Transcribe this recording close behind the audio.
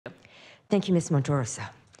Thank you, Ms. Monterosa.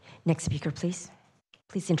 Next speaker, please.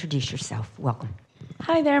 Please introduce yourself. Welcome.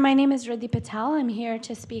 Hi there, my name is Riddhi Patel. I'm here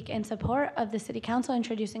to speak in support of the City Council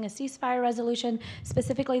introducing a ceasefire resolution,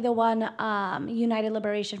 specifically the one United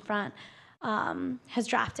Liberation Front has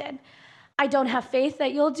drafted. I don't have faith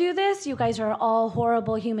that you'll do this. You guys are all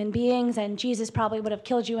horrible human beings, and Jesus probably would have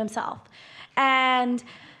killed you himself. And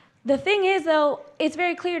the thing is, though, it's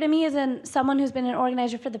very clear to me as someone who's been an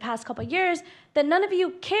organizer for the past couple of years that none of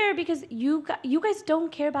you care because you guys don't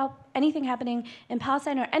care about anything happening in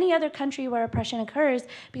Palestine or any other country where oppression occurs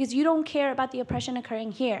because you don't care about the oppression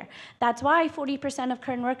occurring here. That's why 40% of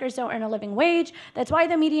current workers don't earn a living wage. That's why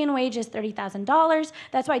the median wage is $30,000.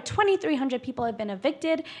 That's why 2,300 people have been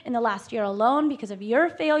evicted in the last year alone because of your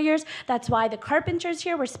failures. That's why the carpenters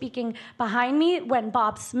here were speaking behind me when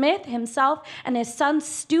Bob Smith himself and his son's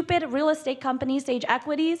stupid real estate company, Sage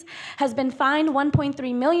Equities, has been fined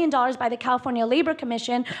 $1.3 million by the California Labor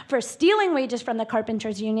Commission for stealing wages from the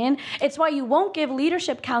Carpenters Union. It's why you won't give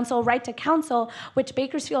Leadership Council right to counsel, which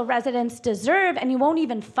Bakersfield residents deserve, and you won't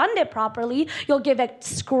even fund it properly. You'll give it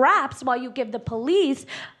scraps while you give the police,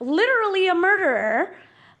 literally a murderer,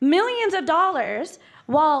 millions of dollars,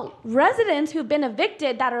 while residents who've been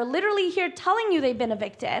evicted that are literally here telling you they've been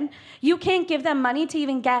evicted, you can't give them money to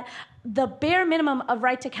even get the bare minimum of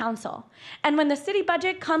right to counsel. And when the city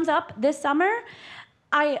budget comes up this summer,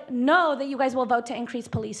 I know that you guys will vote to increase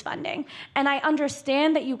police funding. And I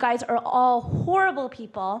understand that you guys are all horrible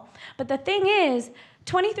people. But the thing is,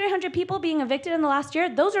 2,300 people being evicted in the last year,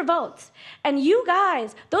 those are votes. And you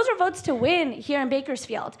guys, those are votes to win here in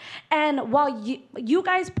Bakersfield. And while you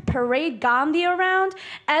guys parade Gandhi around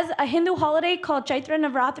as a Hindu holiday called Chaitra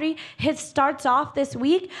Navratri, it starts off this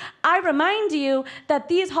week, I remind you that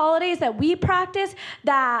these holidays that we practice,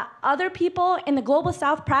 that other people in the global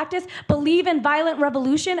south practice, believe in violent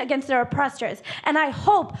revolution against their oppressors. And I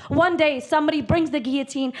hope one day somebody brings the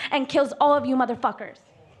guillotine and kills all of you motherfuckers.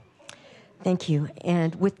 Thank you.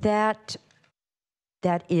 And with that,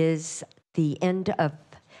 that is the end of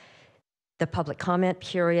the public comment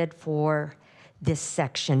period for this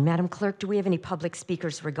section. Madam Clerk, do we have any public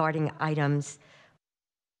speakers regarding items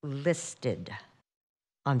listed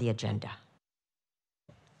on the agenda?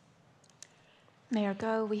 Mayor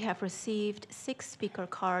Go, we have received 6 speaker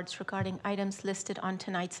cards regarding items listed on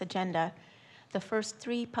tonight's agenda. The first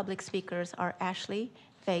 3 public speakers are Ashley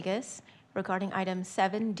Vegas regarding item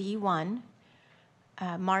 7D1,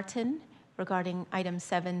 Martin regarding item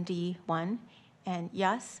 7D1, and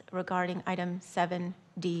Yas regarding item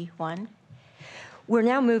 7D1. We're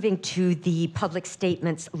now moving to the public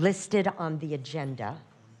statements listed on the agenda.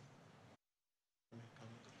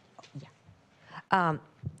 Yeah.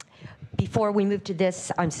 Before we move to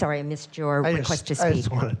this, I'm sorry, I missed your request to speak. I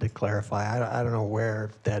just wanted to clarify. I don't know where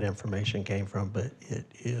that information came from, but it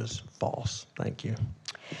is false. Thank you.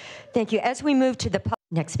 Thank you. As we move to the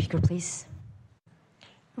next speaker, please.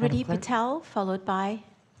 Riddhi Patel, followed by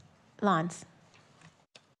Lance.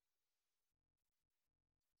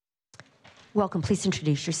 Welcome. Please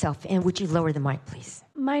introduce yourself. And would you lower the mic, please?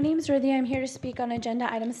 My name's Riddhi. I'm here to speak on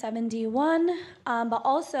agenda item 7D1, but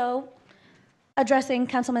also addressing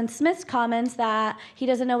Councilman Smith's comments that he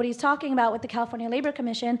doesn't know what he's talking about with the California Labor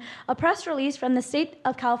Commission, a press release from the State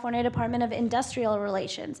of California Department of Industrial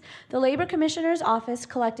Relations. The Labor Commissioner's office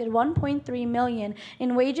collected $1.3 million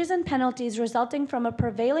in wages and penalties resulting from a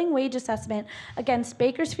prevailing wage assessment against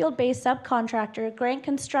Bakersfield-based subcontractor Grant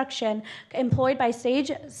Construction employed by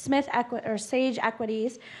Sage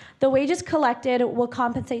Equities. The wages collected will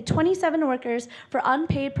compensate 27 workers for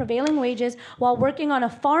unpaid prevailing wages while working on a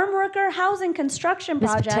farm worker housing construction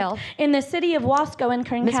project in the city of Wasco in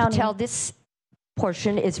Kern County. Ms. Patel, this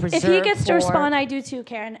portion is reserved If he gets to respond, I do too,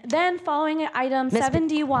 Karen. Then following item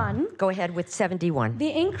 7D1. Go ahead with 7D1.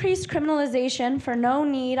 The increased criminalization for no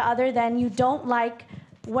need other than you don't like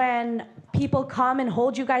when people come and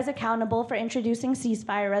hold you guys accountable for introducing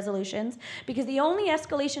ceasefire resolutions, because the only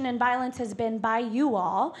escalation in violence has been by you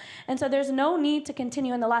all. And so there's no need to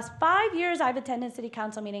continue. In the last 5 years I've attended city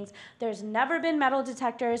council meetings, there's never been metal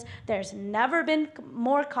detectors, there's never been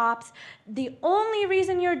more cops. The only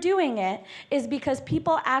reason you're doing it is because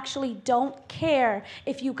people actually don't care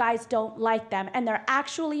if you guys don't like them, and they're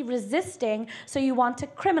actually resisting, so you want to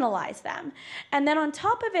criminalize them. And then on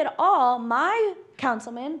top of it all, my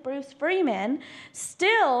councilman, Bruce Freeman,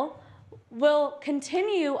 still will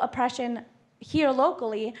continue oppression here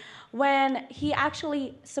locally when he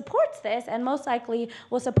actually supports this and most likely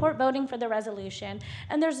will support voting for the resolution.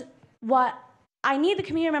 And there's what I need the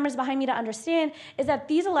community members behind me to understand is that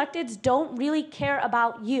these electeds don't really care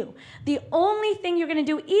about you. The only thing you're going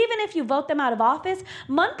to do, even if you vote them out of office,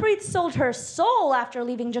 Manpreet sold her soul after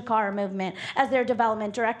leaving Jakara Movement as their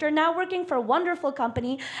development director, now working for a wonderful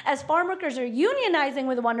company as farm workers are unionizing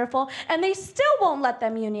with Wonderful, and they still won't let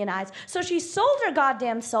them unionize. So she sold her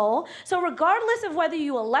goddamn soul. So regardless of whether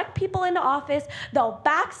you elect people into office, they'll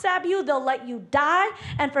backstab you, they'll let you die,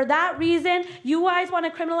 and for that reason, you guys want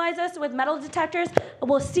to criminalize us with metal detectors.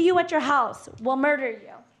 We'll see you at your house. We'll murder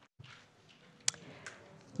you.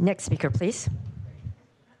 Next speaker, please.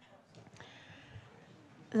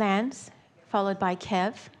 Lance, followed by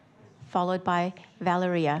Kev, followed by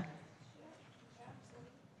Valeria.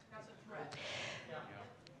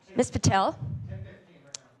 Ms. Patel?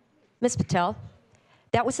 Ms. Patel,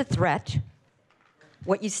 that was a threat,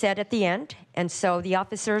 what you said at the end, and so the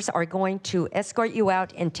officers are going to escort you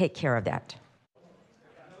out and take care of that.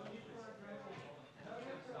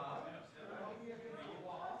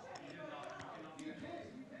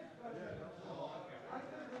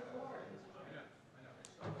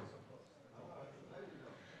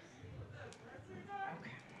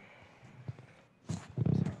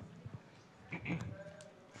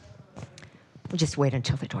 We'll just wait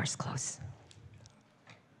until the doors close.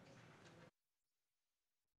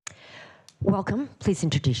 Welcome. Please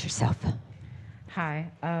introduce yourself. Hi,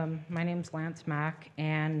 my name's Lance Mack,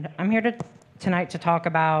 and I'm here tonight to talk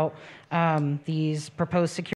about these proposed security